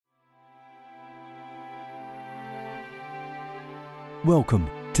Welcome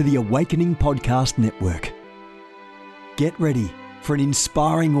to the Awakening Podcast Network. Get ready for an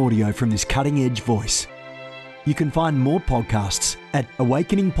inspiring audio from this cutting-edge voice. You can find more podcasts at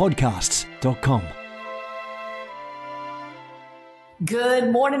awakeningpodcasts.com.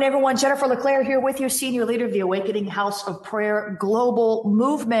 Good morning, everyone. Jennifer LeClaire here with you, Senior Leader of the Awakening House of Prayer Global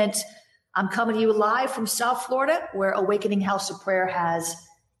Movement. I'm coming to you live from South Florida, where Awakening House of Prayer has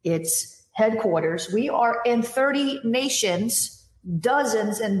its headquarters. We are in 30 nations,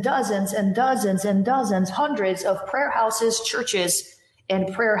 dozens and dozens and dozens and dozens, hundreds of prayer houses, churches,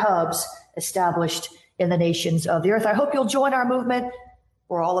 and prayer hubs established in the nations of the earth. I hope you'll join our movement.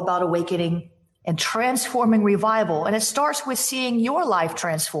 We're all about awakening and transforming revival. And it starts with seeing your life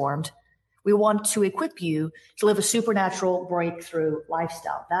transformed. We want to equip you to live a supernatural breakthrough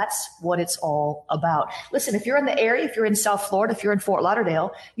lifestyle. That's what it's all about. Listen, if you're in the area, if you're in South Florida, if you're in Fort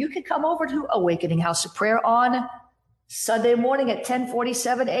Lauderdale, you can come over to Awakening House of Prayer on Sunday morning at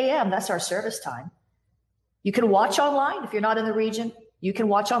 10:47 a.m. That's our service time. You can watch online if you're not in the region. You can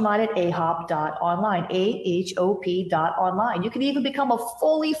watch online at ahop.online, AHOP.online. You can even become a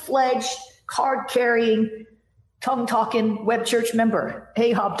fully fledged, card-carrying, tongue-talking web church member,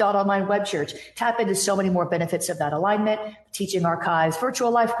 ahop.online web church. Tap into so many more benefits of that alignment, teaching archives,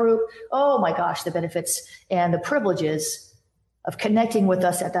 virtual life group. Oh my gosh, the benefits and the privileges of connecting with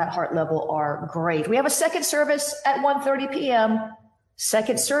us at that heart level are great. We have a second service at 1:30 p.m.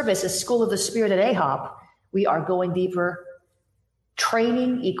 Second service is School of the Spirit at AHOP. We are going deeper,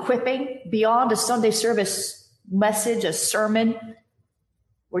 training, equipping beyond a Sunday service message, a sermon.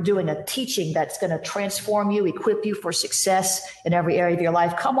 We're doing a teaching that's going to transform you, equip you for success in every area of your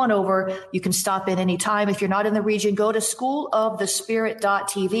life. Come on over. You can stop in anytime. If you're not in the region, go to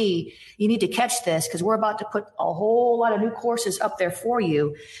schoolofthespirit.tv. You need to catch this because we're about to put a whole lot of new courses up there for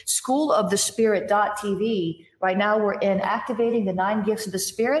you. Schoolofthespirit.tv. Right now we're in activating the 9 gifts of the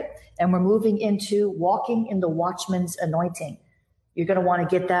Spirit, and we're moving into walking in the Watchman's anointing. You're going to want to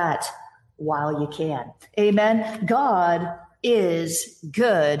get that while you can. Amen. God is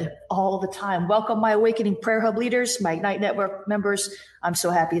good all the time. Welcome, my Awakening Prayer Hub leaders, my Ignite Network members. I'm so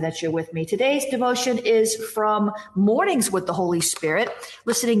happy that you're with me. Today's devotion is from Mornings with the Holy Spirit,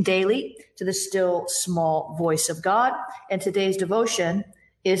 listening daily to the still small voice of God. And today's devotion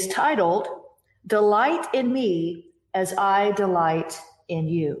is titled, Delight in Me as I Delight in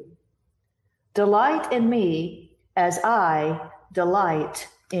You. Delight in me as I delight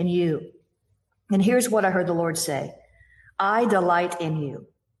in you. And here's what I heard the Lord say. I delight in you.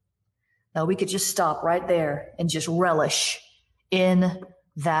 Now we could just stop right there and just relish in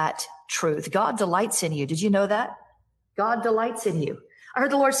that truth. God delights in you. Did you know that? God delights in you. I heard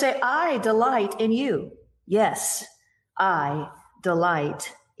the Lord say, I delight in you. Yes, I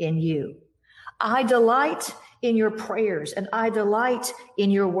delight in you. I delight in your prayers and I delight in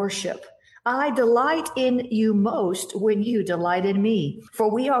your worship. I delight in you most when you delight in me, for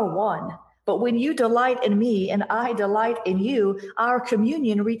we are one. But when you delight in me and I delight in you, our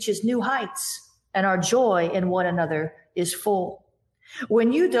communion reaches new heights and our joy in one another is full.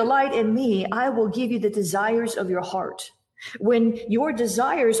 When you delight in me, I will give you the desires of your heart. When your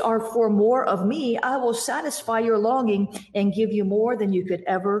desires are for more of me, I will satisfy your longing and give you more than you could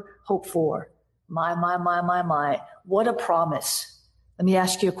ever hope for. My. What a promise. Let me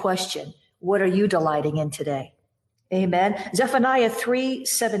ask you a question. What are you delighting in today? Amen. Zephaniah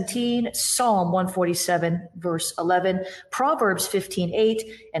 3:17, Psalm 147, verse 11, Proverbs 15:8,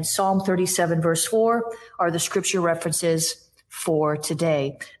 and Psalm 37, verse 4 are the scripture references for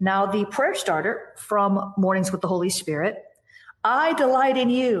today. Now, the prayer starter from Mornings with the Holy Spirit. I delight in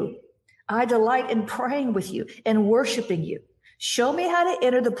you. I delight in praying with you and worshiping you. Show me how to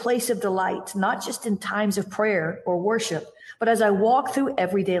enter the place of delight, not just in times of prayer or worship, but as I walk through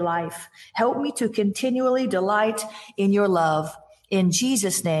everyday life. Help me to continually delight in your love. In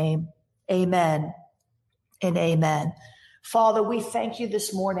Jesus' name, amen and amen. Father, we thank you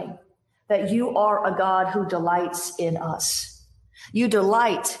this morning that you are a God who delights in us. You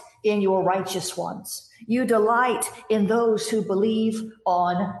delight in your righteous ones. You delight in those who believe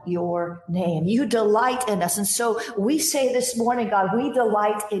on your name. You delight in us. And so we say this morning, God, we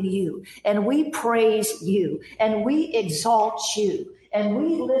delight in you and we praise you and we exalt you. And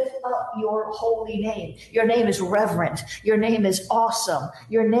we lift up your holy name. Your name is reverent. Your name is awesome.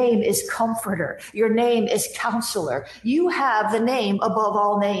 Your name is comforter. Your name is counselor. You have the name above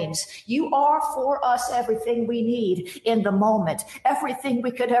all names. You are for us everything we need in the moment, everything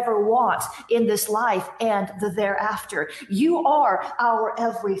we could ever want in this life and the thereafter. You are our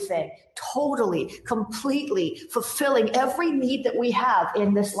everything. totally, completely fulfilling every need that we have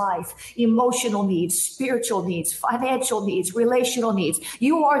in this life. Emotional needs, spiritual needs, financial needs, relational needs.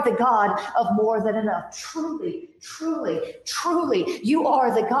 You are the God of more than enough. Truly, truly, truly, you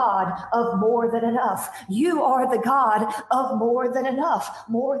are the God of more than enough. You are the God of more than enough,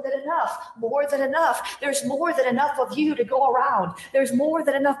 more than enough, more than enough. There's more than enough of you to go around. There's more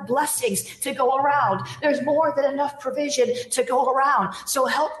than enough blessings to go around. There's more than enough provision to go around. So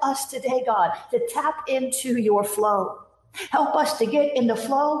help us today, God, to tap into your flow. Help us to get in the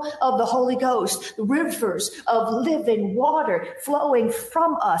flow of the Holy Ghost, rivers of living water flowing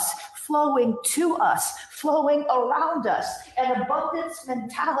from us, flowing to us, flowing around us, an abundance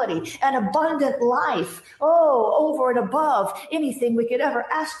mentality, an abundant life, over and above anything we could ever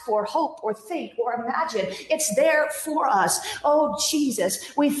ask for, hope, or think, or imagine. It's there for us. Oh,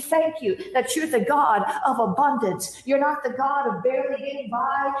 Jesus, we thank you that you're the God of abundance. You're not the God of barely getting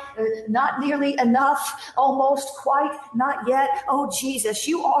by, not nearly enough, almost quite, not yet. Oh, Jesus,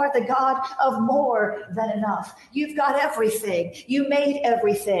 you are the God of more than enough. You've got everything. You made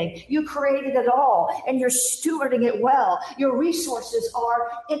everything. You created it all, and you're stewarding it well. Your resources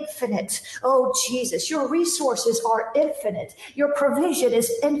are infinite. Oh, Jesus, your resources are infinite. Your provision is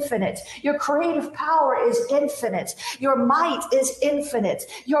infinite. Your creative power is infinite. Your might is infinite.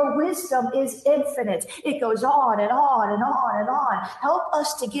 Your wisdom is infinite. It goes on and on and on and on. Help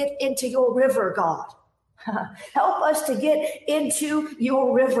us to get into your river, God. Help us to get into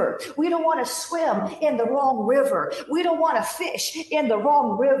your river. We don't want to swim in the wrong river. We don't want to fish in the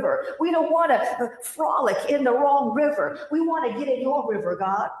wrong river. We don't want to frolic in the wrong river. We want to get in your river,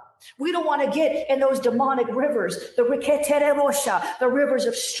 God. We don't want to get in those demonic rivers, the rivers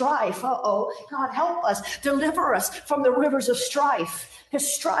of strife. God, help us. Deliver us from the rivers of strife. Because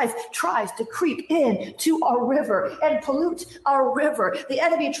strife tries to creep in to our river and pollute our river. The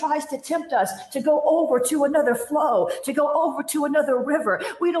enemy tries to tempt us to go over to another flow, to go over to another river.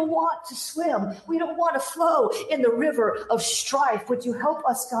 We don't want to swim. We don't want to flow in the river of strife. Would you help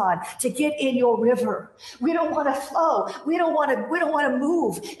us, God, to get in your river? We don't want to flow. We don't want to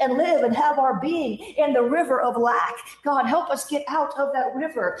move and live and have our being in the river of lack. God, help us get out of that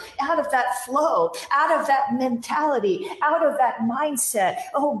river, out of that flow, out of that mentality, out of that mindset.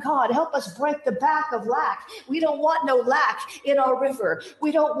 Oh God, help us break the back of lack. We don't want no lack in our river.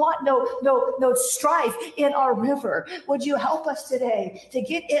 We don't want no strife in our river. Would you help us today to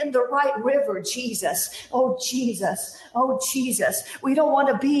get in the right river, Jesus? Oh Jesus. Oh Jesus. We don't want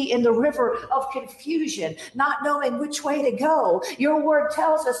to be in the river of confusion, not knowing which way to go. Your word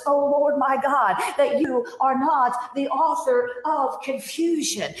tells us, oh Lord my God, that you are not the author of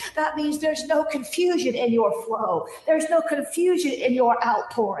confusion. That means there's no confusion in your flow. There's no confusion in your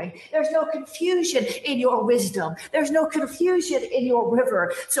outpouring. There's no confusion in your wisdom. There's no confusion in your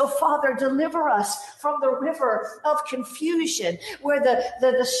river. So Father, deliver us from the river of confusion where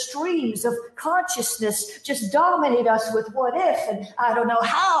the streams of consciousness just dominate us with what if, and I don't know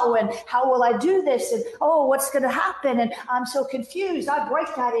how, and how will I do this, and oh, what's going to happen, and I'm so confused. I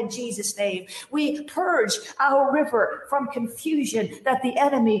break that in Jesus' name. We purge our river from confusion that the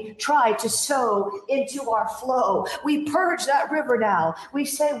enemy tried to sow into our flow. We purge that river now. We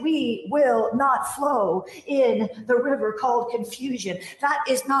say we will not flow in the river called confusion. That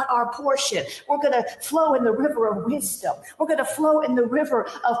is not our portion. We're going to flow in the river of wisdom. We're going to flow in the river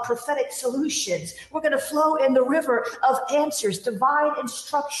of prophetic solutions. We're going to flow in the river of answers, divine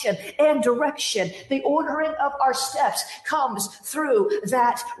instruction and direction. The ordering of our steps comes through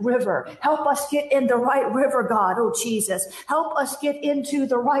that river. Help us get in the right river, God. Oh, Jesus. Help us get into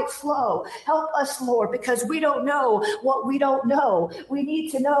the right flow. Help us, Lord, because we don't know what we don't know. We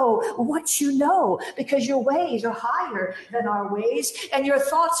need to know what you know, because your ways are higher than our ways and your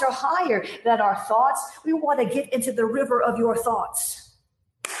thoughts are higher than our thoughts. We want to get into the river of your thoughts.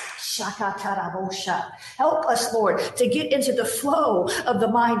 Help us, Lord, to get into the flow of the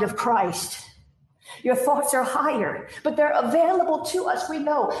mind of Christ. Your thoughts are higher, but they're available to us. We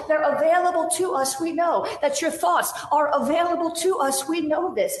know they're available to us. We know that your thoughts are available to us. We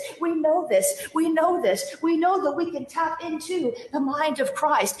know this. We know this. We know this. We know that we can tap into the mind of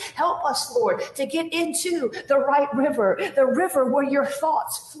Christ. Help us, Lord, to get into the right river, the river where your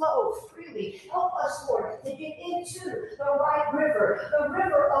thoughts flow freely. Help us, Lord, to get into the right river, the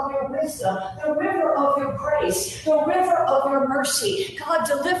river of your wisdom, the river of your grace, the river of your mercy. God,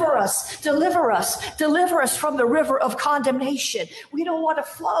 deliver us, deliver us, deliver us from the river of condemnation. We don't want to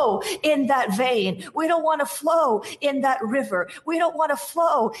flow in that vein. We don't want to flow in that river. We don't want to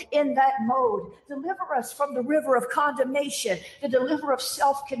flow in that mode. Deliver us from the river of condemnation, the deliver of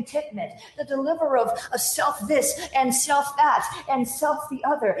self-contentment, the deliver of self this and self that and self the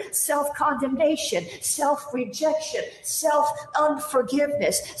other, self-condemnation, self-rejection,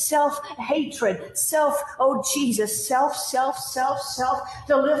 self-unforgiveness, self-hatred, oh Jesus, self.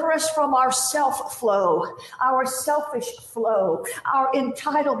 Deliver us from our self-flow, our selfish flow, our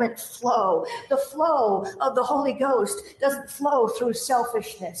entitlement flow. The flow of the Holy Ghost doesn't flow through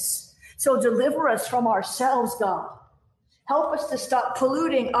selfishness. So deliver us from ourselves, God. Help us to stop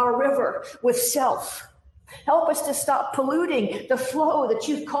polluting our river with self. Help us to stop polluting the flow that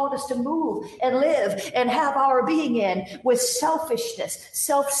you've called us to move and live and have our being in with selfishness,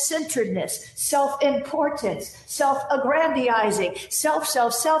 self-centeredness, self-importance, self-aggrandizing, self.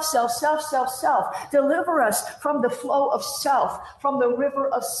 Deliver us from the flow of self, from the river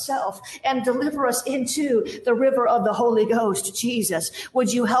of self, and deliver us into the river of the Holy Ghost, Jesus.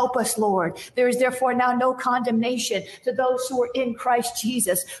 Would you help us, Lord? There is therefore now no condemnation to those who are in Christ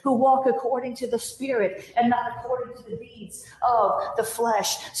Jesus, who walk according to the Spirit and not according to the deeds of the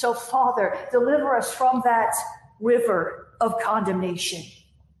flesh. So, Father, deliver us from that river of condemnation.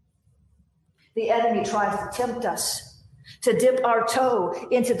 The enemy tries to tempt us to dip our toe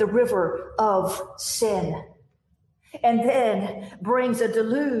into the river of sin, and then brings a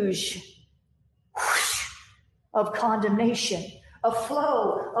deluge of condemnation, a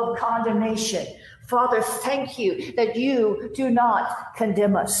flow of condemnation. Father, thank you that you do not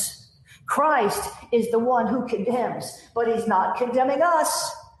condemn us. Christ is the one who condemns, but he's not condemning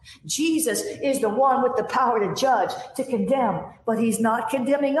us. Jesus is the one with the power to judge, to condemn, but he's not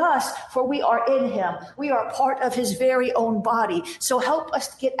condemning us, for we are in him. We are part of his very own body. So help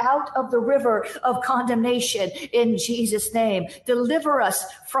us get out of the river of condemnation in Jesus' name. Deliver us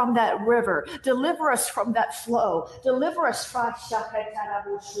from that river. Deliver us from that flow. Deliver us from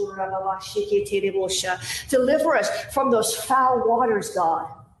those foul waters, God.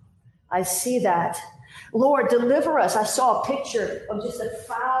 I see that. Lord, deliver us. I saw a picture of just a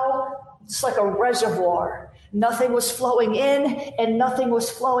foul, just like a reservoir. Nothing was flowing in and nothing was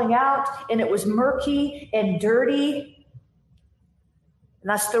flowing out, and it was murky and dirty. And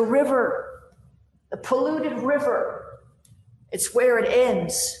that's the river, the polluted river. It's where it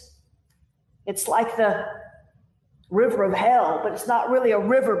ends. It's like the river of hell, but it's not really a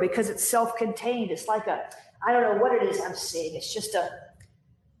river because it's self-contained. It's like I don't know what it is I'm seeing. It's just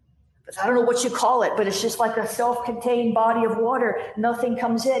I don't know what you call it, but it's just like a self-contained body of water. Nothing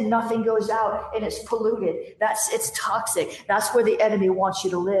comes in, nothing goes out, and it's polluted. It's toxic. That's where the enemy wants you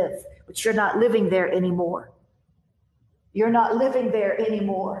to live, but you're not living there anymore. You're not living there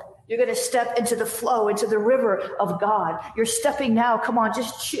anymore. You're going to step into the flow, into the river of God. You're stepping now. Come on,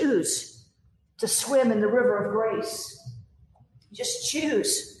 just choose to swim in the river of grace. Just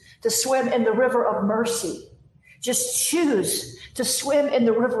choose to swim in the river of mercy. Just choose to swim in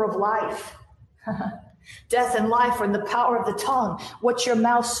the river of life. Death and life are in the power of the tongue. What your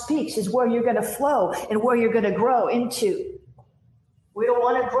mouth speaks is where you're going to flow and where you're going to grow into. We don't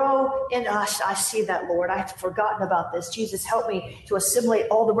want to grow in us. I see that, Lord. I've forgotten about this. Jesus, help me to assimilate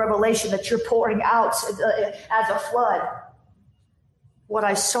all the revelation that you're pouring out as a flood. What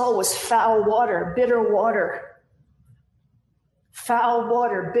I saw was foul water, bitter water. Foul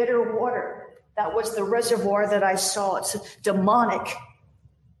water, bitter water. That was the reservoir that I saw. It's demonic.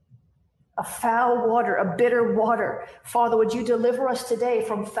 A foul water, a bitter water. Father, would you deliver us today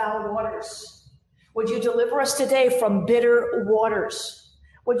from foul waters? Would you deliver us today from bitter waters?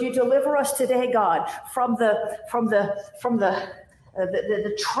 Would you deliver us today, God, from the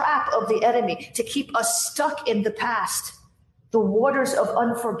trap of the enemy to keep us stuck in the past? The waters of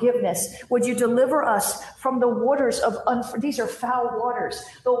unforgiveness. Would you deliver us from the waters of these are foul waters,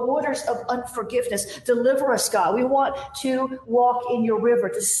 the waters of unforgiveness. Deliver us, God. We want to walk in your river,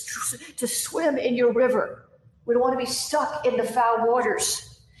 to swim in your river. We don't want to be stuck in the foul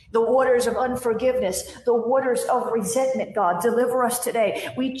waters, the waters of unforgiveness, the waters of resentment, God. Deliver us today.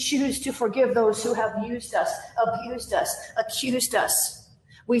 We choose to forgive those who have used us, abused us, accused us.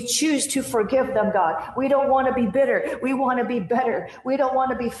 We choose to forgive them, God. We don't want to be bitter. We want to be better. We don't want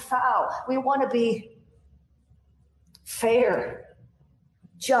to be foul. We want to be fair,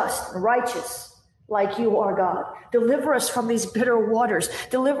 just, righteous, like you are, God. Deliver us from these bitter waters.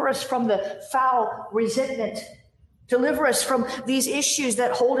 Deliver us from the foul resentment. Deliver us from these issues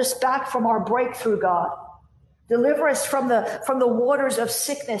that hold us back from our breakthrough, God. Deliver us from the waters of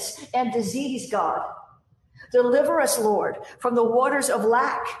sickness and disease, God. Deliver us, Lord, from the waters of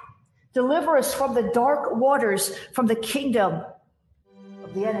lack. Deliver us from the dark waters, from the kingdom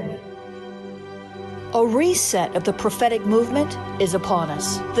of the enemy. A reset of the prophetic movement is upon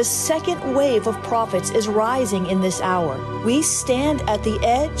us. The second wave of prophets is rising in this hour. We stand at the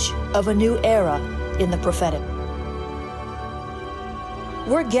edge of a new era in the prophetic.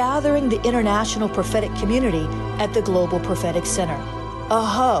 We're gathering the international prophetic community at the Global Prophetic Center, a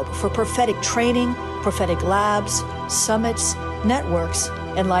hub for prophetic training, prophetic labs, summits, networks,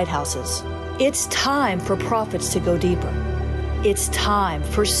 and lighthouses. It's time for prophets to go deeper. It's time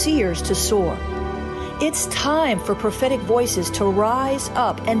for seers to soar. It's time for prophetic voices to rise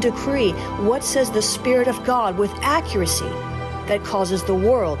up and decree what says the Spirit of God with accuracy that causes the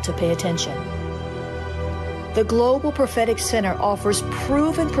world to pay attention. The Global Prophetic Center offers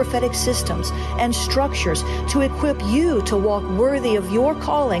proven prophetic systems and structures to equip you to walk worthy of your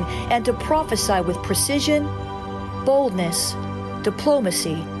calling and to prophesy with precision, boldness,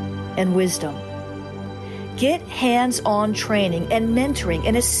 diplomacy, and wisdom. Get hands-on training and mentoring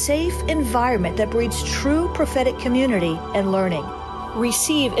in a safe environment that breeds true prophetic community and learning.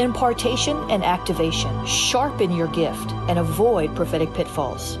 Receive impartation and activation. Sharpen your gift and avoid prophetic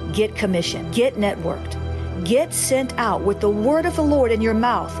pitfalls. Get commissioned. Get networked. Get sent out with the word of the Lord in your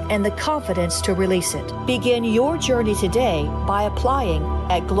mouth and the confidence to release it. Begin your journey today by applying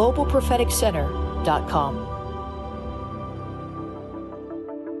at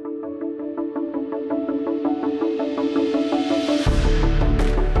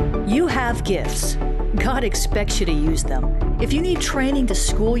You have gifts. God expects you to use them. If you need training to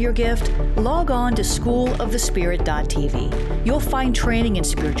school your gift, log on to schoolofthespirit.tv. You'll find training in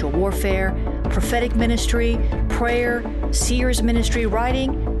spiritual warfare, prophetic ministry, prayer, seers ministry,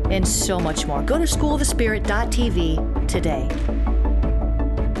 writing, and so much more. Go to schoolofthespirit.tv today.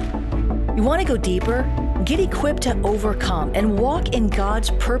 You want to go deeper? Get equipped to overcome and walk in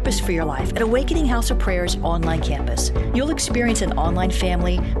God's purpose for your life at Awakening House of Prayer's online campus. You'll experience an online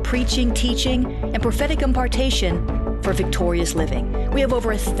family, preaching, teaching, and prophetic impartation for victorious living. We have over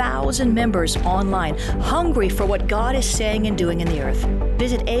 1,000 members online, hungry for what God is saying and doing in the earth.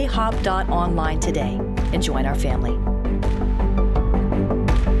 Visit ahop.online today and join our family.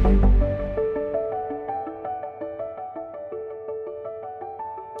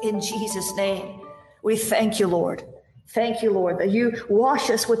 In Jesus' name, we thank you, Lord. Thank you, Lord, that you wash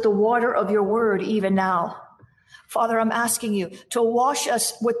us with the water of your word even now. Father, I'm asking you to wash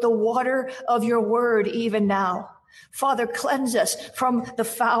us with the water of your word even now. Father, cleanse us from the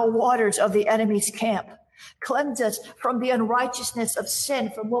foul waters of the enemy's camp. Cleanse us from the unrighteousness of sin,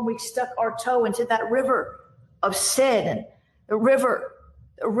 from when we stuck our toe into that river of sin, and the river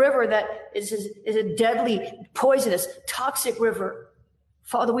that is a deadly, poisonous, toxic river.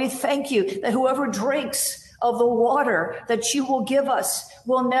 Father, we thank you that whoever drinks of the water that you will give us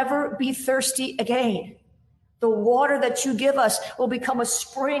will never be thirsty again. The water that you give us will become a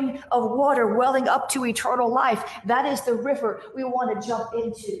spring of water welling up to eternal life. That is the river we want to jump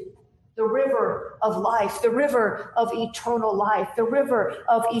into. The river of life, the river of eternal life, the river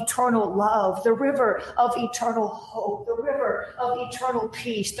of eternal love, the river of eternal hope, the river of eternal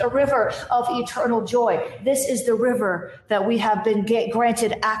peace, the river of eternal joy. This is the river that we have been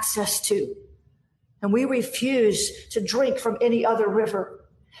granted access to. And we refuse to drink from any other river.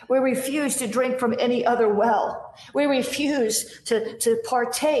 We refuse to drink from any other well. We refuse to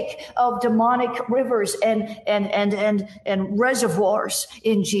partake of demonic rivers and reservoirs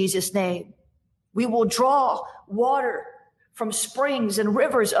in Jesus' name. We will draw water from springs and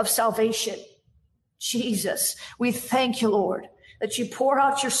rivers of salvation. Jesus, we thank you, Lord, that you pour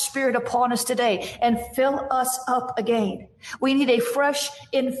out your Spirit upon us today and fill us up again. We need a fresh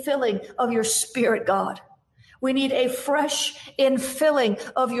infilling of your Spirit, God. We need a fresh infilling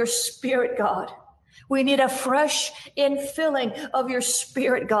of your Spirit, God. We need a fresh infilling of your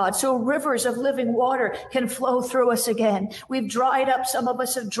Spirit, God, so rivers of living water can flow through us again. We've dried up. Some of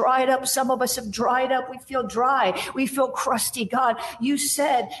us have dried up. Some of us have dried up. We feel dry. We feel crusty. God, you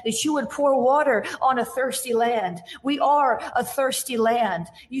said that you would pour water on a thirsty land. We are a thirsty land.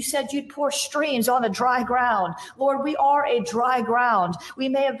 You said you'd pour streams on a dry ground. Lord, we are a dry ground. We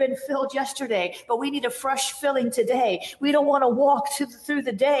may have been filled yesterday, but we need a fresh filling today. We don't want to walk through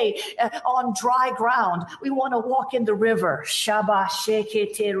the day on dry ground. We want to walk in the river. Jesus,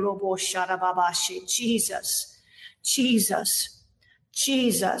 Jesus,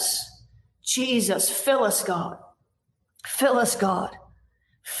 Jesus, Jesus. Fill us, God. Fill us, God.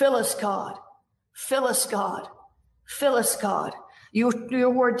 Fill us, God. Fill us, God. Fill us, God. Your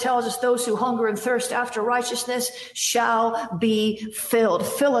word tells us those who hunger and thirst after righteousness shall be filled.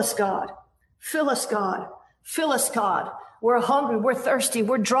 Fill us, God. Fill us, God. Fill us, God. We're hungry. We're thirsty.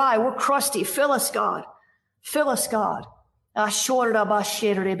 We're dry. We're crusty. Fill us, God. Fill us, God.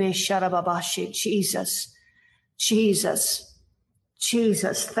 Jesus. Jesus.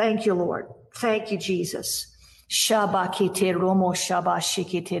 Jesus. Thank you, Lord. Thank you, Jesus.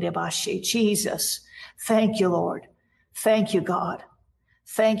 Jesus. Thank you, Lord. Thank you, God.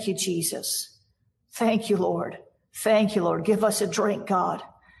 Thank you, Jesus. Thank you, Lord. Thank you, Lord. Give us a drink, God.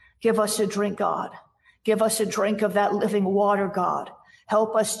 Give us a drink, God. Give us a drink of that living water, God.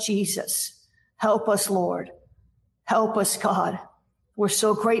 Help us, Jesus. Help us, Lord. Help us, God. We're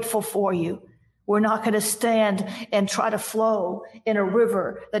so grateful for you. We're not going to stand and try to flow in a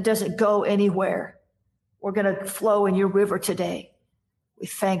river that doesn't go anywhere. We're going to flow in your river today. We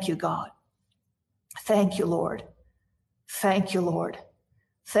thank you, God. Thank you, Lord. Thank you, Lord.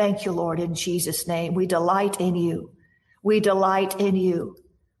 Thank you, Lord, in Jesus' name. We delight in you. We delight in you.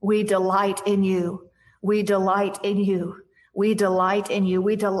 We delight in you. We delight in you. We delight in you.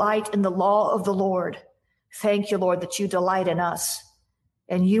 We delight in the law of the Lord. Thank you, Lord, that you delight in us,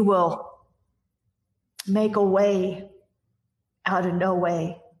 and you will make a way out of no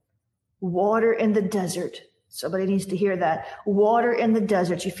way. Water in the desert. Somebody needs to hear that. Water in the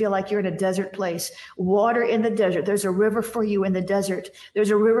desert. You feel like you're in a desert place. Water in the desert. There's a river for you in the desert. There's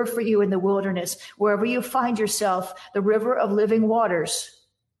a river for you in the wilderness. Wherever you find yourself, the river of living waters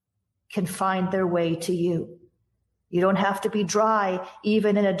can find their way to you. You don't have to be dry,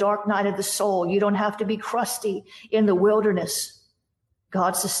 even in a dark night of the soul. You don't have to be crusty in the wilderness.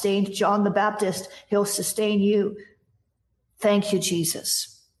 God sustained John the Baptist. He'll sustain you. Thank you,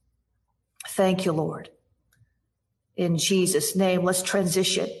 Jesus. Thank you, Lord. In Jesus' name, let's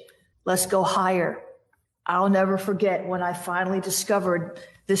transition. Let's go higher. I'll never forget when I finally discovered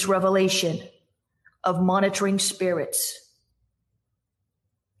this revelation of monitoring spirits.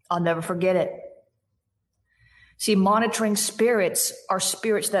 I'll never forget it. See, monitoring spirits are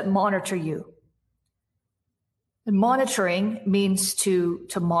spirits that monitor you. And monitoring means to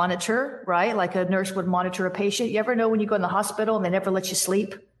monitor, right? Like a nurse would monitor a patient. You ever know when you go in the hospital and they never let you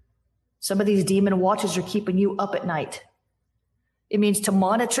sleep? Some of these demon watches are keeping you up at night. It means to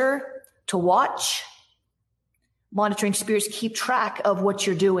monitor, to watch. Monitoring spirits keep track of what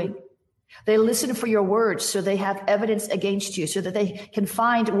you're doing. They listen for your words so they have evidence against you, so that they can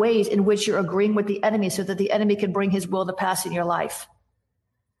find ways in which you're agreeing with the enemy, so that the enemy can bring his will to pass in your life.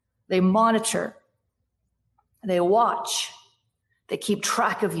 They monitor. They watch. They keep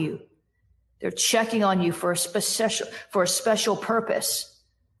track of you. They're checking on you for a special purpose.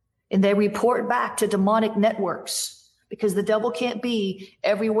 And they report back to demonic networks, because the devil can't be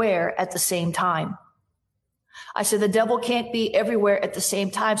everywhere at the same time. I said the devil can't be everywhere at the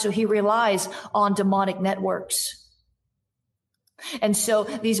same time, so he relies on demonic networks. And so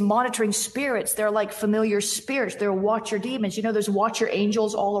these monitoring spirits, they're like familiar spirits. They're watcher demons. You know, there's watcher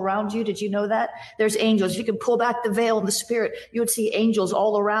angels all around you. Did you know that? There's angels. If you can pull back the veil in the spirit, you would see angels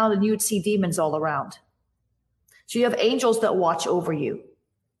all around, and you would see demons all around. So you have angels that watch over you,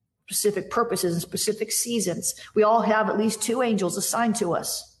 specific purposes and specific seasons. We all have at least 2 angels assigned to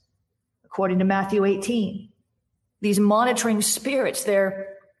us, according to Matthew 18. These monitoring spirits,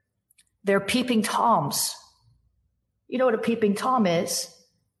 they're peeping toms. You know what a peeping tom is?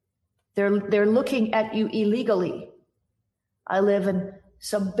 They're looking at you illegally. I live in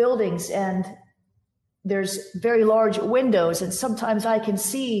some buildings and there's very large windows, and sometimes I can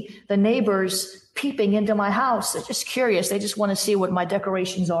see the neighbors peeping into my house. They're just curious. They just want to see what my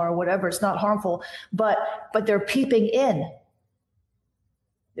decorations are or whatever. It's not harmful, but they're peeping in.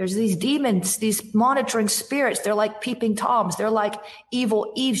 There's these demons, these monitoring spirits. They're like peeping toms. They're like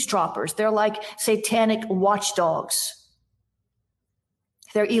evil eavesdroppers. They're like satanic watchdogs.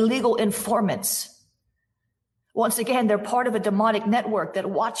 They're illegal informants. Once again, they're part of a demonic network that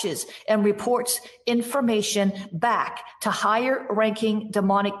watches and reports information back to higher ranking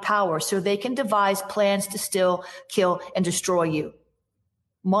demonic power so they can devise plans to still kill and destroy you.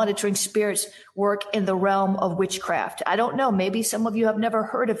 Monitoring spirits work in the realm of witchcraft. I don't know. Maybe some of you have never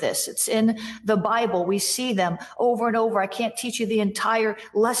heard of this. It's in the Bible. We see them over and over. I can't teach you the entire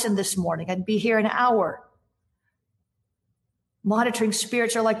lesson this morning. I'd be here an hour. Monitoring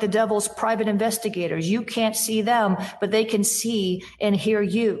spirits are like the devil's private investigators. You can't see them, but they can see and hear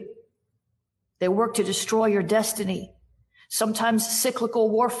you. They work to destroy your destiny. Sometimes cyclical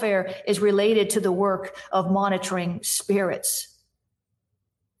warfare is related to the work of monitoring spirits.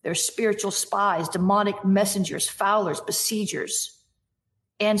 They're spiritual spies, demonic messengers, fowlers, besiegers,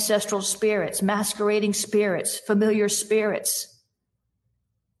 ancestral spirits, masquerading spirits, familiar spirits.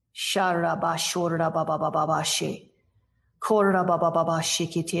 Sharabashorababababashe.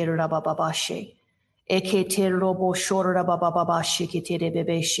 Korababababashikiterabababashe.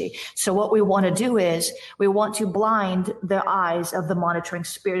 So what we want to do is we want to blind the eyes of the monitoring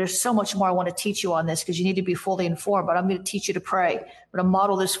spirit. There's so much more I want to teach you on this because you need to be fully informed, but I'm going to teach you to pray. I'm going to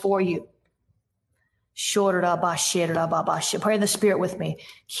model this for you. Pray in the spirit with me.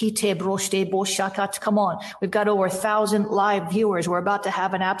 Come on. We've got over 1,000 live viewers. We're about to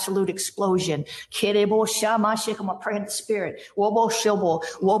have an absolute explosion. Come on, pray in the spirit. Come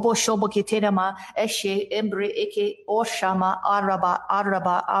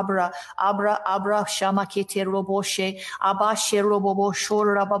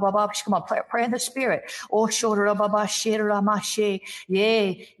on, pray in the spirit.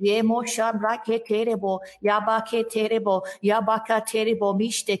 Yabake terebo, yabaka terebo,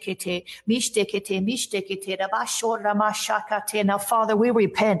 mishtekete, rabashakate. Now, Father, we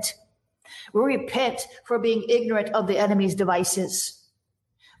repent. We repent for being ignorant of the enemy's devices.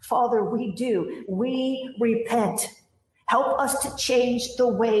 Father, we repent. Help us to change the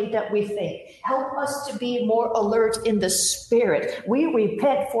way that we think. Help us to be more alert in the spirit. We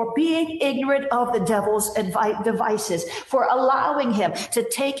repent for being ignorant of the devil's devices, for allowing him to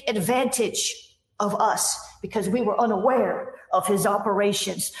take advantage of us because we were unaware of his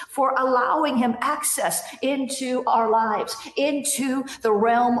operations, for allowing him access into our lives, into the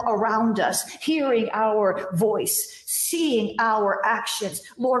realm around us, hearing our voice, seeing our actions.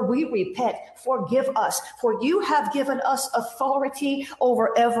 Lord, we repent. Forgive us, for you have given us authority over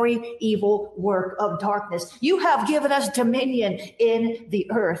every evil work of darkness. You have given us dominion in the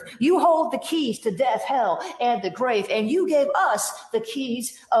earth. You hold the keys to death, hell, and the grave, and you gave us the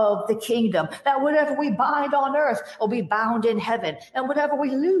keys of the kingdom. That whatever we bind on earth will be bound in heaven, and whatever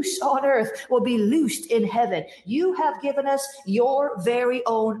we loose on earth will be loosed in heaven. You have given us your very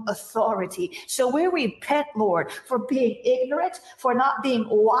own authority. So we repent, Lord, for being ignorant, for not being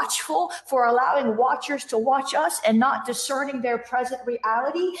watchful, for allowing watchers to watch us and not discerning their present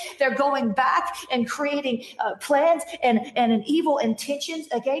reality. They're going back and creating plans and an evil intentions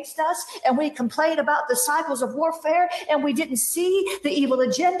against us. And we complain about the cycles of warfare, and we didn't see the evil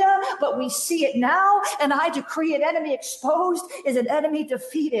agenda, but we see it now. And I decree an enemy exposed is an enemy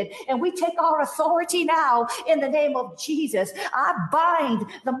defeated. And we take our authority now in the name of Jesus. I bind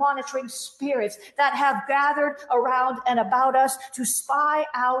the monitoring spirits that have gathered around and about us to spy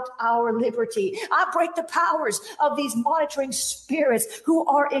out our liberty. I break the powers of these monitoring spirits who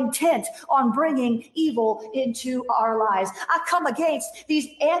are intent on bringing evil into our lives. I come against these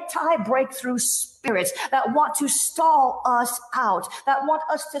anti-breakthrough spirits that want to stall us out, that want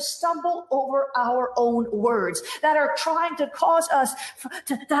us to stumble over our own words, that are trying to cause us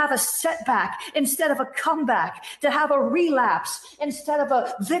to have a setback instead of a comeback, to have a relapse instead of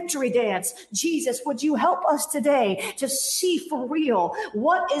a victory dance. Jesus, would you help us today to see for real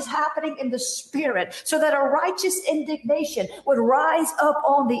what is happening in the spirit, so that a righteous indignation would rise up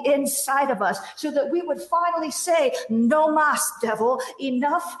on the inside of us, so that we would finally say, no mas, devil,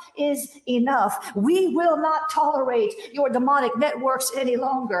 enough is enough. We will not tolerate your demonic networks any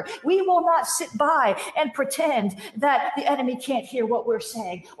longer. We will not sit by and pretend that the enemy can't hear what we're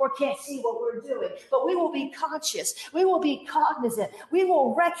saying or can't see what we're doing, but we will be conscious. We will be cognizant. We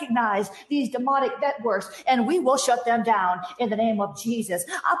will recognize these demonic networks, and we will shut them down in the name of Jesus.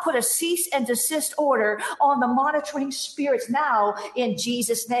 I put a cease and desist order on the monitoring spirits now in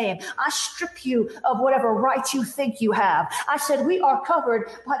Jesus' name. I strip you of whatever right you think you have. I said we are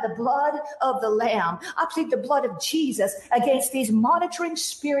covered by the blood of the Lamb. I plead the blood of Jesus against these monitoring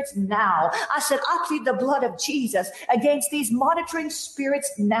spirits now. I said I plead the blood of Jesus against these monitoring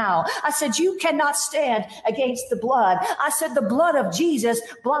spirits now. I said you cannot stand against the blood. I said the blood of Jesus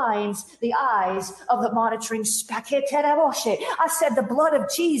blinds the eyes of the monitoring spirits. I said the blood of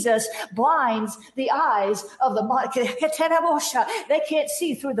Jesus blinds the eyes of the monitoring. They can't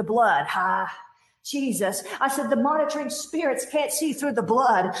see through the blood. Jesus. I said the monitoring spirits can't see through the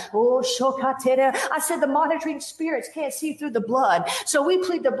blood. Oh, shokatera. I said the monitoring spirits can't see through the blood. So we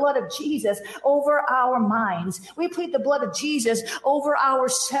plead the blood of Jesus over our minds. We plead the blood of Jesus over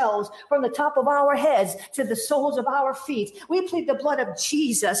ourselves, from the top of our heads to the soles of our feet. We plead the blood of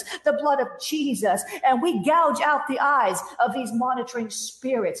Jesus, and we gouge out the eyes of these monitoring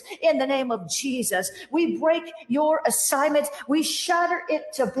spirits in the name of Jesus. We break your assignment. We shatter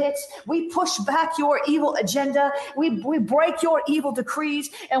it to bits. We push back back your evil agenda. We break your evil decrees,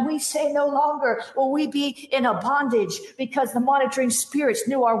 and we say no longer will we be in a bondage, because the monitoring spirits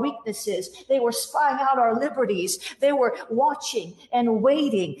knew our weaknesses. They were spying out our liberties. They were watching and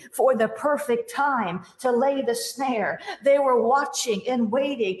waiting for the perfect time to lay the snare. They were watching and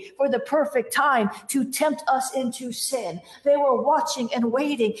waiting for the perfect time to tempt us into sin. They were watching and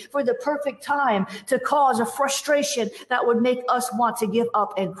waiting for the perfect time to cause a frustration that would make us want to give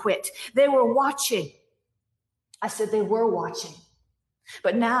up and quit. They were watching. I said they were watching.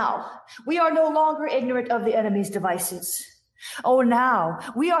 But now we are no longer ignorant of the enemy's devices. Oh, now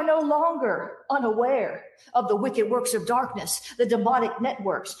we are no longer unaware of the wicked works of darkness, the demonic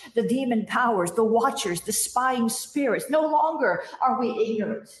networks, the demon powers, the watchers, the spying spirits. No longer are we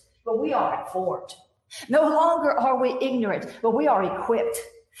ignorant, but we are informed. No longer are we ignorant, but we are equipped.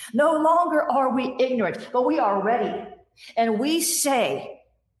 No longer are we ignorant, but we are ready. And we say,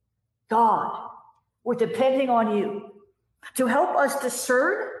 God, we're depending on you to help us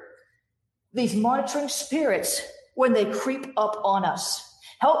discern these monitoring spirits when they creep up on us.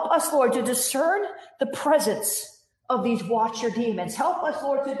 Help us, Lord, to discern the presence of these watcher demons. Help us,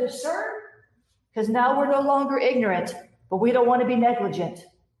 Lord, to discern, because now we're no longer ignorant, but we don't want to be negligent.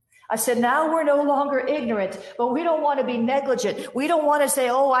 I said, now we're no longer ignorant, but we don't want to be negligent. We don't want to say,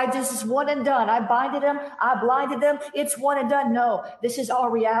 this is one and done. I binded them. I blinded them. It's one and done. No, this is our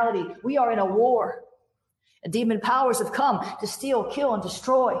reality. We are in a war. And demon powers have come to steal, kill, and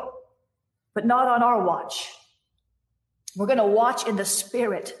destroy, but not on our watch. We're going to watch in the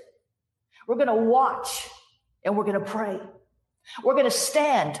spirit. We're going to watch and we're going to pray. We're going to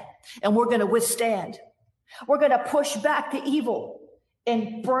stand and we're going to withstand. We're going to push back the evil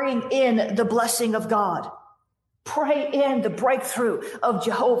and bring in the blessing of God. Pray in the breakthrough of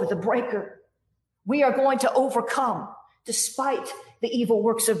Jehovah, the breaker. We are going to overcome despite the evil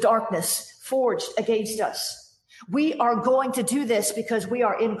works of darkness forged against us. We are going to do this because we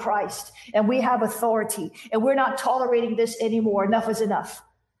are in Christ and we have authority, and we're not tolerating this anymore. Enough is enough.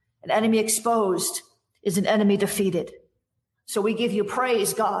 An enemy exposed is an enemy defeated. So we give you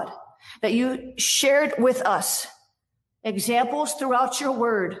praise, God, that you shared with us examples throughout your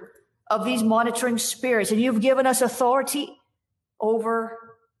word of these monitoring spirits, and you've given us authority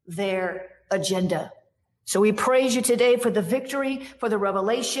over their agenda. So we praise you today for the victory, for the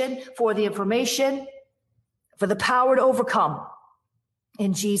revelation, for the information, for the power to overcome.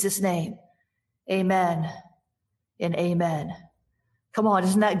 In Jesus' name, amen and amen. Come on,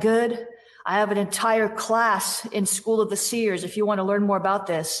 isn't that good? I have an entire class in School of the Seers. If you want to learn more about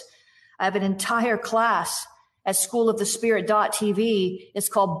this, I have an entire class at schoolofthespirit.tv. It's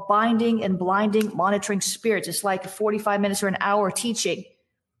called Binding and Blinding Monitoring Spirits. It's like 45 minutes or an hour teaching.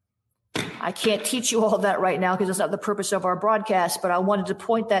 I can't teach you all of that right now because it's not the purpose of our broadcast, but I wanted to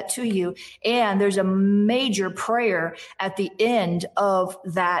point that to you. And there's a major prayer at the end of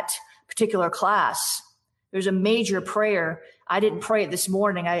that particular class. There's a major prayer. I didn't pray it this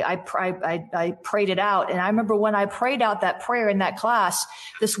morning. I prayed it out. And I remember when I prayed out that prayer in that class,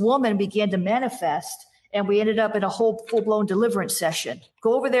 this woman began to manifest, and we ended up in a whole full-blown deliverance session.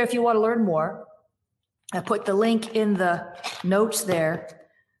 Go over there if you want to learn more. I put the link in the notes there.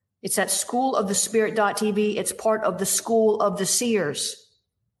 It's at schoolofthespirit.tv. It's part of the School of the Seers.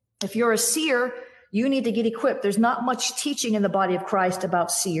 If you're a seer, you need to get equipped. There's not much teaching in the body of Christ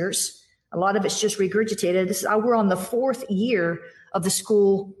about seers. A lot of it's just regurgitated. We're on the 4th year of the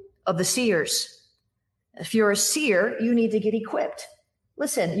School of the Seers. If you're a seer, you need to get equipped.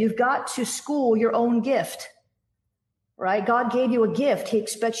 Listen, you've got to school your own gift, right? God gave you a gift. He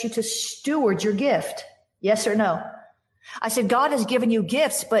expects you to steward your gift. Yes or no? I said, God has given you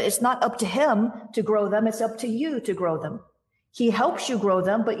gifts, but it's not up to him to grow them. It's up to you to grow them. He helps you grow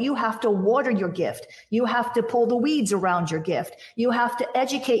them, but you have to water your gift. You have to pull the weeds around your gift. You have to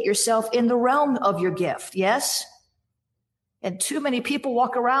educate yourself in the realm of your gift. Yes? And too many people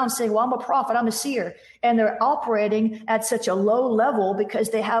walk around saying, well, I'm a prophet, I'm a seer. And they're operating at such a low level because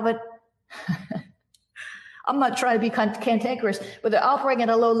they haven't, I'm not trying to be cantankerous, but they're operating at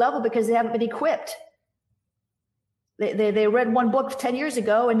a low level because they haven't been equipped. They read one book 10 years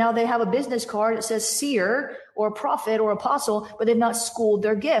ago, and now they have a business card that says seer or prophet or apostle, but they've not schooled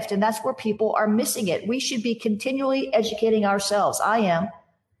their gift. And that's where people are missing it. We should be continually educating ourselves. I am.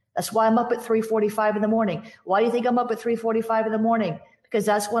 That's why I'm up at 3:45 in the morning. Why do you think I'm up at 3:45 in the morning? Because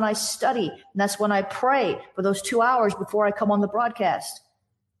that's when I study, and that's when I pray for those 2 hours before I come on the broadcast,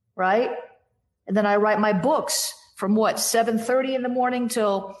 right? And then I write my books. From 7:30 in the morning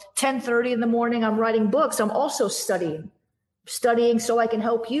till 10:30 in the morning, I'm writing books. I'm also studying so I can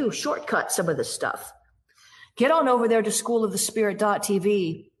help you shortcut some of this stuff. Get on over there to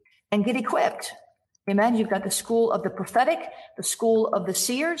schoolofthespirit.tv and get equipped. Amen. You've got the school of the prophetic, the school of the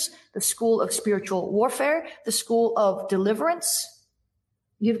seers, the school of spiritual warfare, the school of deliverance.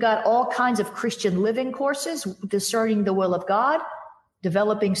 You've got all kinds of Christian living courses, discerning the will of God,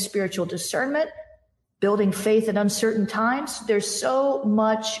 developing spiritual discernment, building faith in uncertain times. There's so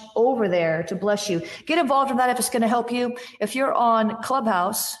much over there to bless you. Get involved in that if it's going to help you. If you're on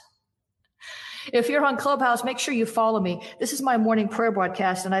Clubhouse, make sure you follow me. This is my morning prayer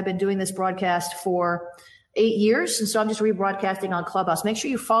broadcast, and I've been doing this broadcast for 8 years. And so I'm just rebroadcasting on Clubhouse. Make sure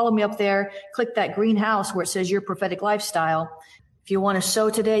you follow me up there. Click that green house where it says Your Prophetic Lifestyle. If you want to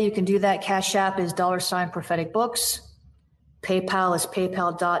sow today, you can do that. Cash App is $prophetic books. PayPal is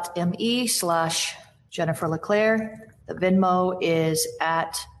paypal.me/Jennifer LeClaire. The Venmo is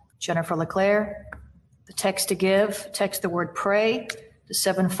at Jennifer LeClaire. The text to give, text the word pray to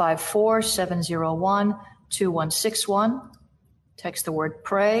 754-701-2161. Text the word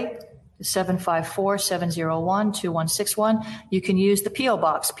pray to 754-701-2161. You can use the P.O.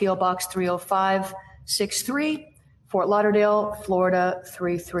 Box, P.O. Box 30563, Fort Lauderdale, Florida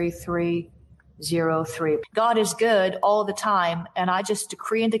 33303. God is good all the time, and I just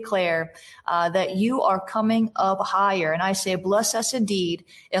decree and declare that you are coming up higher. And I say, bless us indeed,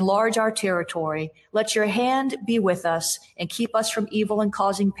 enlarge our territory. Let your hand be with us and keep us from evil and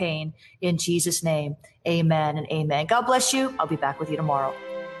causing pain. In Jesus' name, amen and amen. God bless you. I'll be back with you tomorrow.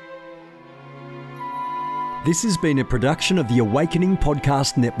 This has been a production of the Awakening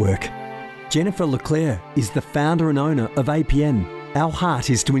Podcast Network. Jennifer LeClaire is the founder and owner of APN. Our heart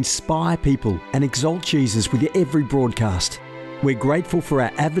is to inspire people and exalt Jesus with every broadcast. We're grateful for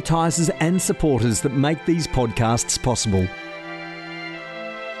our advertisers and supporters that make these podcasts possible.